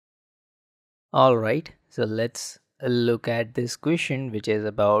All right, so let's look at this question, which is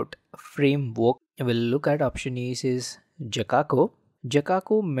about framework. We'll look at option A is Jacaco.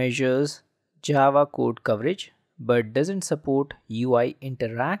 Jacaco measures Java code coverage but doesn't support UI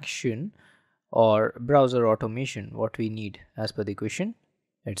interaction or browser automation. What we need as per the question.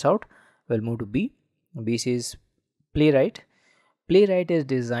 It's out. We'll move to B. B says Playwright. Playwright is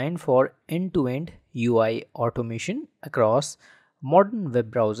designed for end-to-end UI automation across modern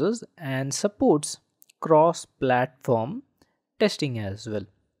web browsers and supports cross-platform testing as well.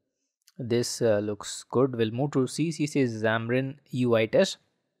 This looks good. We'll move to C. C says Xamarin UI test.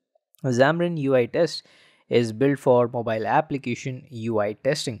 Xamarin UI test is built for mobile application UI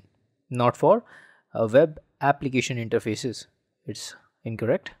testing, not for web application interfaces. It's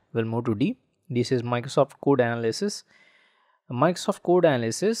incorrect. We'll move to D. This is Microsoft Code Analysis. Microsoft Code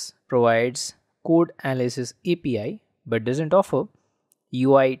Analysis provides code analysis API but doesn't offer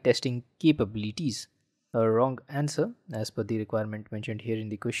UI testing capabilities. A wrong answer as per the requirement mentioned here in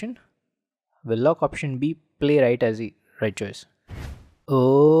the question. We'll lock option B, Playwright, as the right choice.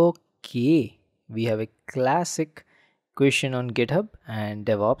 Okay, we have a classic question on GitHub and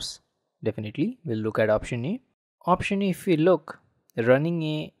DevOps. Definitely, we'll look at option A. Option A, if we look, running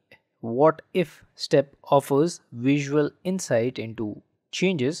a what if step offers visual insight into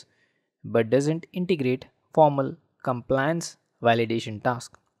changes but doesn't integrate formal compliance validation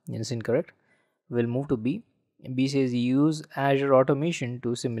task. It's incorrect. We'll move to B. B says use Azure automation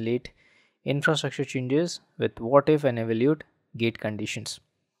to simulate infrastructure changes with what if and evaluate gate conditions.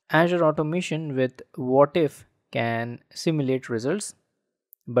 Azure automation with what if can simulate results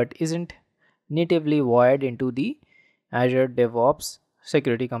but isn't natively wired into the Azure DevOps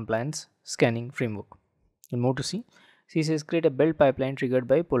security compliance scanning framework. We'll move to C. C says create a build pipeline triggered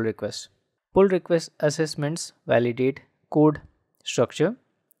by pull request. Pull request assessments validate code structure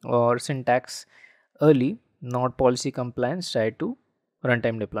or syntax early, not policy compliance tied to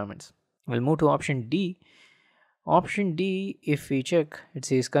runtime deployments. We'll move to option D. Option D, if we check, it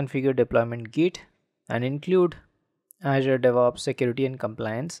says configure deployment gate and include Azure DevOps security and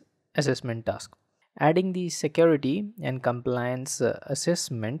compliance assessment task. Adding the security and compliance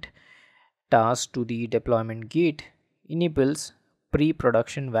assessment task to the deployment gate enables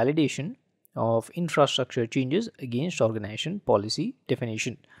pre-production validation of infrastructure changes against organization policy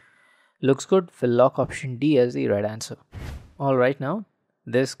definition. Looks good. We'll lock option D as the right answer. Alright, now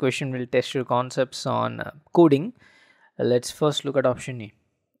this question will test your concepts on coding. Let's first look at option A.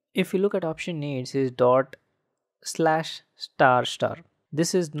 If you look at option A, it says dot slash star star.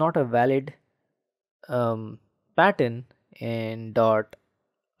 This is not a valid pattern in dot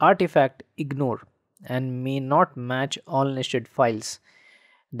artifact ignore and may not match all nested files.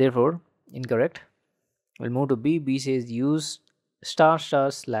 Therefore, incorrect. We'll move to B. B says use star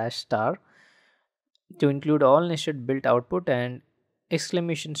star slash star to include all nested built output and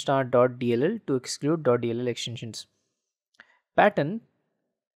exclamation star dot dll to exclude dot dll extensions. Pattern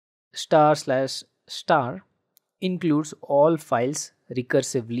star slash star includes all files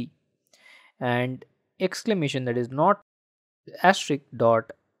recursively, and exclamation, that is not asterisk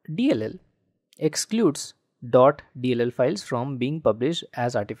dot dll, excludes dot dll files from being published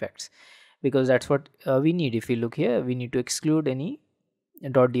as artifacts, because that's what we need. If we look here, we need to exclude any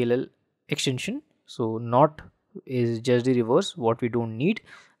dot dll extension. So not is just the reverse, what we don't need,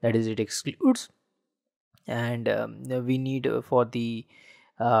 that is it excludes. And we need for the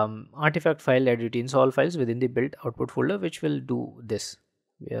artifact file that retains all files within the build output folder, which will do this.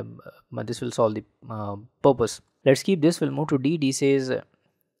 This will solve the purpose. Let's keep this. We'll move to D. D says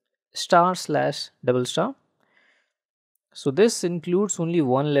star slash double star. So this includes only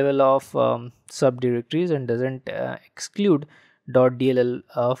one level of subdirectories and doesn't exclude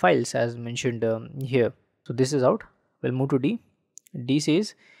 .dll files as mentioned here. So this is out. We'll move to D. D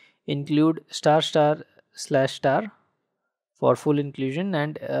says include star star slash star for full inclusion,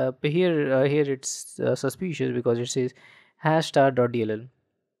 and here it's suspicious because it says hash star .dll.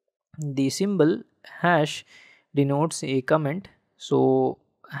 The symbol hash denotes a comment, so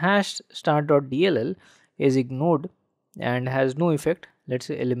hash star .dll is ignored and has no effect. Let's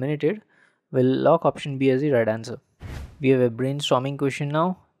say eliminated. We'll lock option B as the right answer. We have a brainstorming question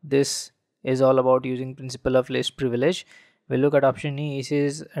now. This is all about using principle of least privilege. We'll look at option E. It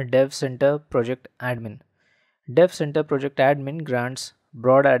says Dev Center Project Admin. Dev Center Project Admin grants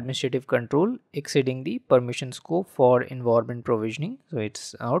broad administrative control exceeding the permission scope for environment provisioning. So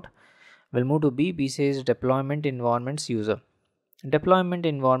it's out. We'll move to B. B says deployment environments user. Deployment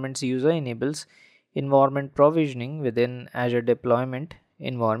environments user enables environment provisioning within Azure deployment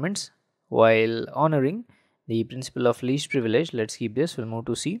environments while honoring the principle of least privilege. Let's keep this. We'll move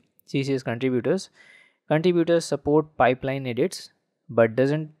to C. C says contributors. Contributors support pipeline edits but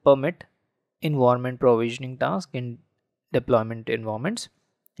doesn't permit environment provisioning task in deployment environments.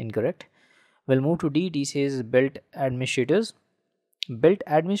 Incorrect. We'll move to D. D says built administrators. Built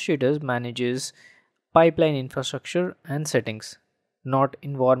administrators manages pipeline infrastructure and settings, not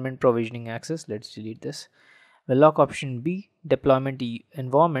environment provisioning access. Let's delete this. We'll lock option B. Deployment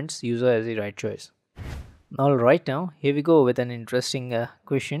environments user as the right choice. All right, now here we go with an interesting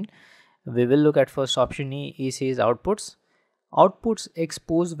question. We will look at first option E. E says outputs. Outputs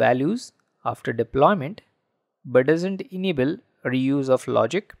expose values after deployment but doesn't enable reuse of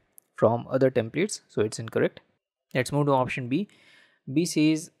logic from other templates, so it's incorrect. Let's move to option B. B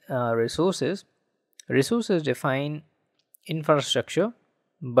says resources. Resources define infrastructure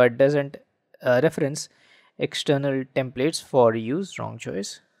but doesn't reference external templates for reuse. Wrong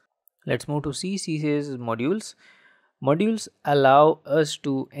choice. Let's move to C. C says modules. Modules allow us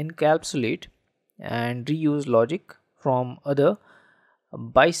to encapsulate and reuse logic from other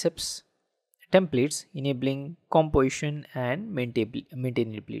biceps templates, enabling composition and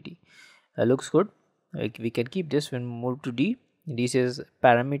maintainability. Looks good. We can keep this. When we move to D. D says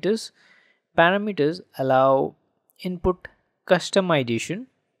parameters. Parameters allow input customization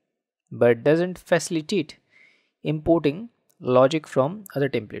but doesn't facilitate importing logic from other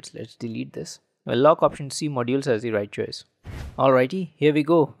templates. Let's delete this. We'll lock option C, modules, as the right choice. Alrighty, here we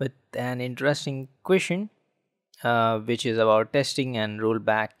go with an interesting question which is about testing and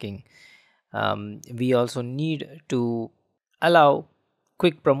rollbacking. We also need to allow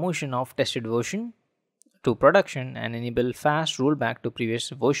quick promotion of tested version to production and enable fast rollback to previous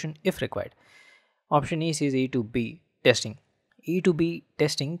version if required. Option A says A to B testing. A to B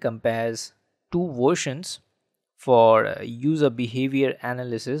testing compares two versions for user behavior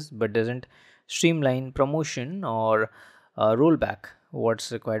analysis but doesn't streamline promotion or rollback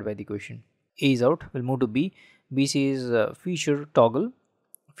what's required by the question. A is out. We'll move to B. B says feature toggle.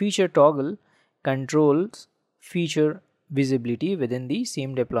 Feature toggle controls feature visibility within the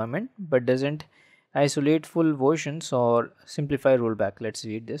same deployment but doesn't isolate full versions or simplify rollback. Let's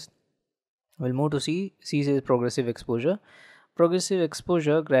read this. We'll move to C. C says progressive exposure. Progressive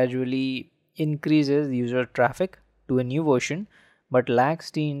exposure gradually increases user traffic to a new version but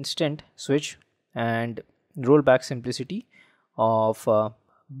lacks the instant switch and rollback simplicity of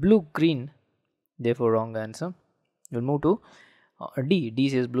blue-green. Therefore, wrong answer. We'll move to D. D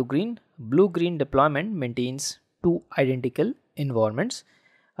says blue-green. Blue-green deployment maintains two identical environments,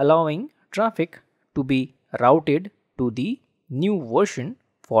 allowing traffic to be routed to the new version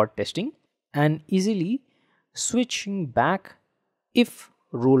for testing and easily switching back if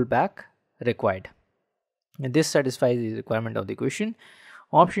rollback required. And this satisfies the requirement of the question.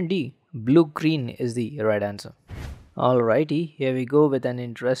 Option D, blue-green, is the right answer. Alrighty, here we go with an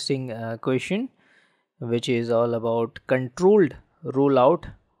interesting question which is all about controlled rollout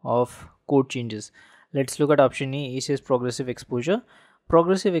of code changes. Let's look at option A. It says progressive exposure.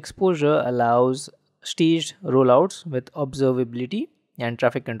 Progressive exposure allows staged rollouts with observability and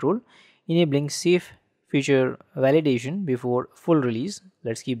traffic control, enabling safe feature validation before full release.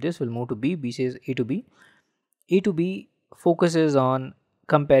 Let's keep this. We'll move to B. B says A to B. A to B focuses on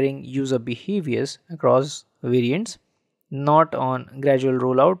comparing user behaviors across variants, not on gradual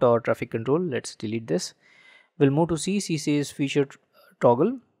rollout or traffic control. Let's delete this. We'll move to C. C says feature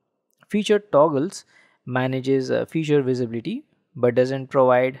toggle. Feature toggles manages feature visibility but doesn't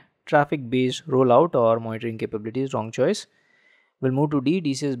provide traffic based rollout or monitoring capabilities. Wrong choice. We'll move to D.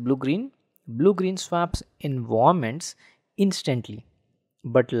 D says blue-green. Blue-green swaps environments instantly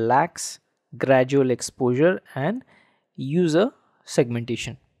but lacks gradual exposure and user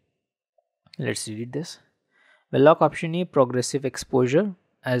segmentation. Let's read this. We'll lock option A, progressive exposure,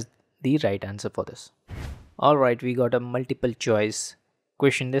 as the right answer for this. Alright, we got a multiple choice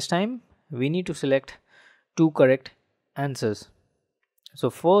question this time. We need to select two correct answers. So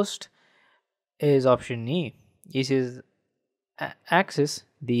first is option E. It says access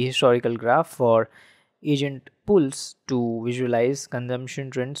the historical graph for agent pools to visualize consumption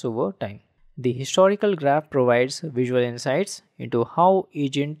trends over time. The historical graph provides visual insights into how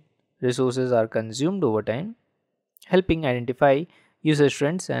agent resources are consumed over time, helping identify usage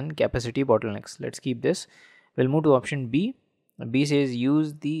trends and capacity bottlenecks. Let's keep this. We'll move to option B. B says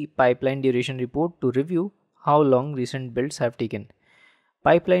use the pipeline duration report to review how long recent builds have taken.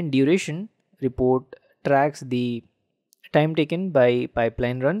 Pipeline duration report tracks the time taken by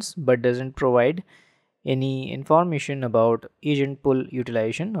pipeline runs but doesn't provide any information about agent pool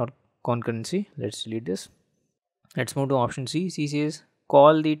utilization or concurrency. Let's delete this. Let's move to option C. C says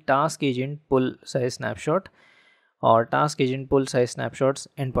call the task agent pull size snapshot or task agent pull size snapshots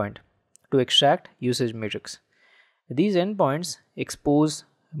endpoint. to extract usage metrics. These endpoints expose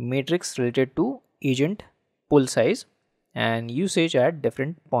metrics related to agent pool size and usage at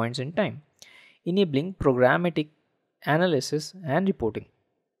different points in time, enabling programmatic analysis and reporting.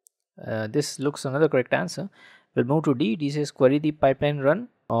 This looks another correct answer. We'll move to D. D says query the pipeline run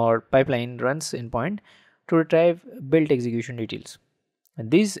or pipeline runs endpoint to retrieve build execution details.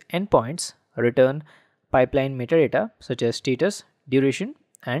 And these endpoints return pipeline metadata such as status, duration,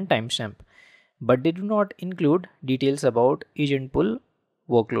 and timestamp, but they do not include details about agent pool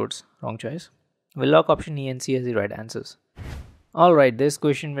workloads. Wrong choice. We'll lock option E and C as the right answers. Alright, this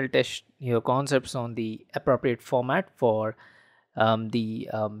question will test your concepts on the appropriate format for the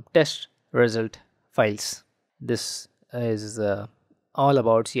test result files. This is all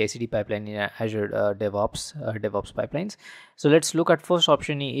about CI/CD pipeline in Azure DevOps pipelines. So let's look at first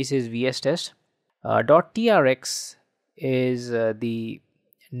option E. It says VS test. .trx is the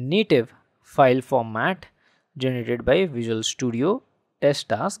native file format generated by Visual Studio Test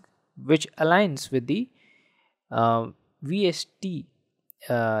Task, which aligns with the VST,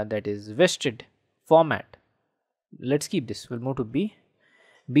 that is vested format. Let's keep this. We'll move to B.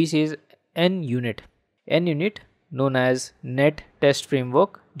 B says NUnit. NUnit, known as Net Test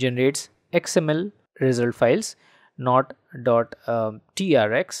Framework, generates XML result files, not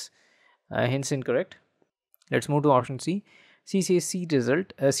 .trx. Hence incorrect. Let's move to option C. C says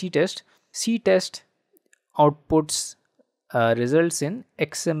CTest. CTest outputs results in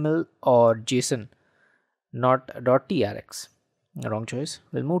XML or JSON, not .trx. Wrong choice.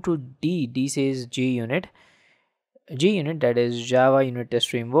 We'll move to D. D says JUnit. JUnit, that is Java Unit Test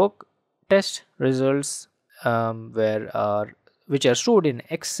Framework, test results which are stored in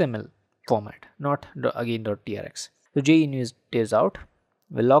XML format, not again .trx. So JUnit is out.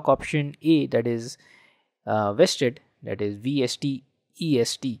 We'll lock option A, that is vested, that is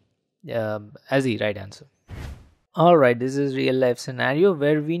VSTEST, as the right answer. Alright, this is real life scenario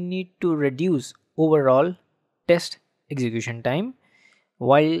where we need to reduce overall test execution time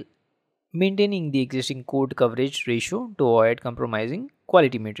while maintaining the existing code coverage ratio to avoid compromising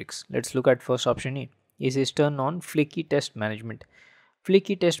quality metrics. Let's look at first option A. It says turn on flaky test management.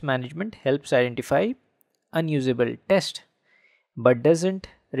 Flaky test management helps identify unusable test but doesn't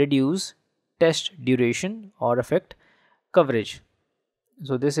reduce test duration or affect coverage.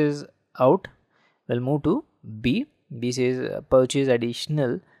 So this is out. We'll move to B. B says purchase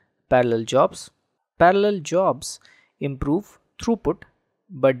additional parallel jobs. Parallel jobs improve throughput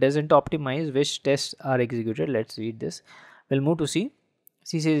but doesn't optimize which tests are executed. Let's read this. We'll move to C.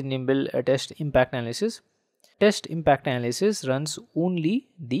 C says enable test impact analysis. Test impact analysis runs only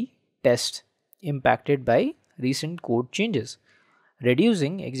the test impacted by recent code changes,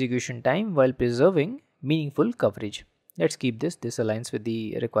 reducing execution time while preserving meaningful coverage. Let's keep this. This aligns with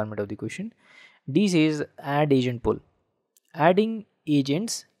the requirement of the question. D says add agent pool. Adding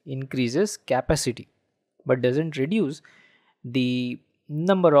agents increases capacity but doesn't reduce the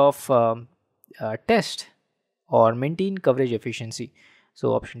number of tests or maintain coverage efficiency.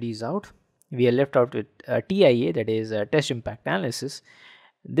 So option D is out. We are left out with TIA, that is test impact analysis.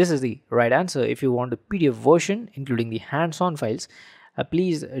 This is the right answer. If you want the PDF version including the hands-on files,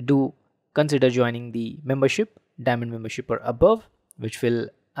 please do consider joining the membership, diamond membership or above, which will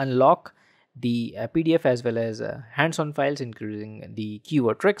unlock the PDF as well as hands-on files including the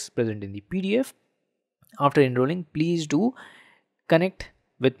keyword tricks present in the PDF. After enrolling, please do connect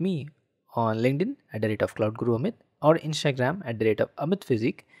with me on LinkedIn at the rate of Cloud Guru Amit or Instagram at the rate of Amit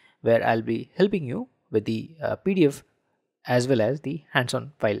Physique, where I'll be helping you with the PDF as well as the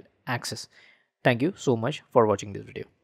hands-on file access. Thank you so much for watching this video.